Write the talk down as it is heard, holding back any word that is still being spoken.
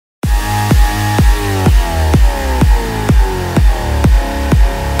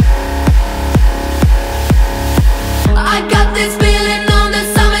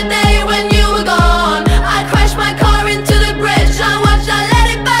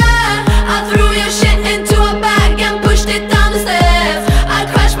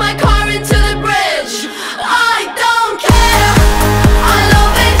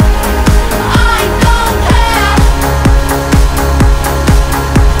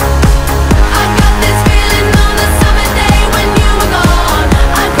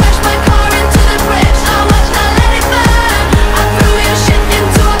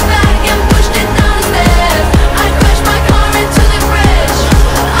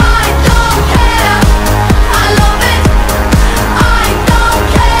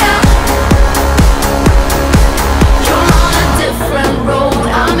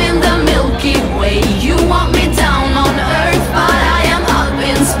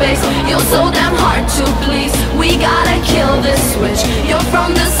You're so damn hard to please. We gotta kill this switch. You're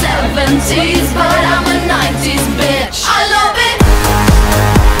from the 70s, but I'm a 90s bitch. I love it.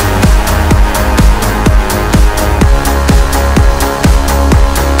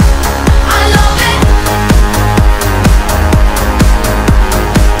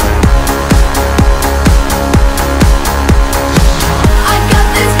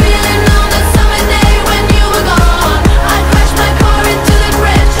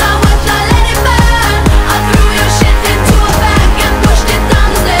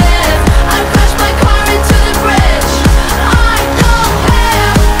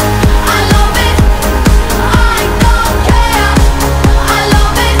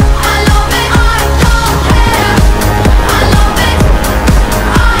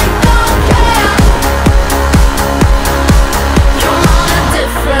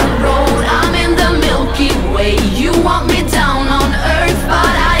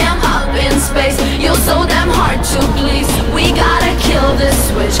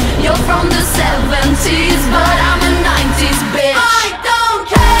 You're from the 70s, but I'm a 90s bitch. I don't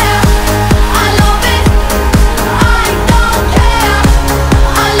care. I love it. I don't care.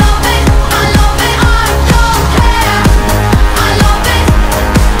 I love it. I love it. I don't care. I love it.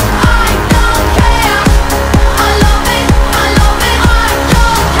 I don't care. I love it. I love it. I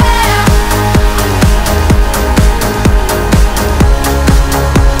don't care.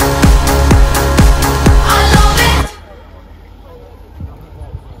 I love it.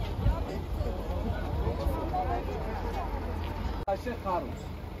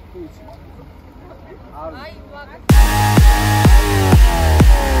 Ay,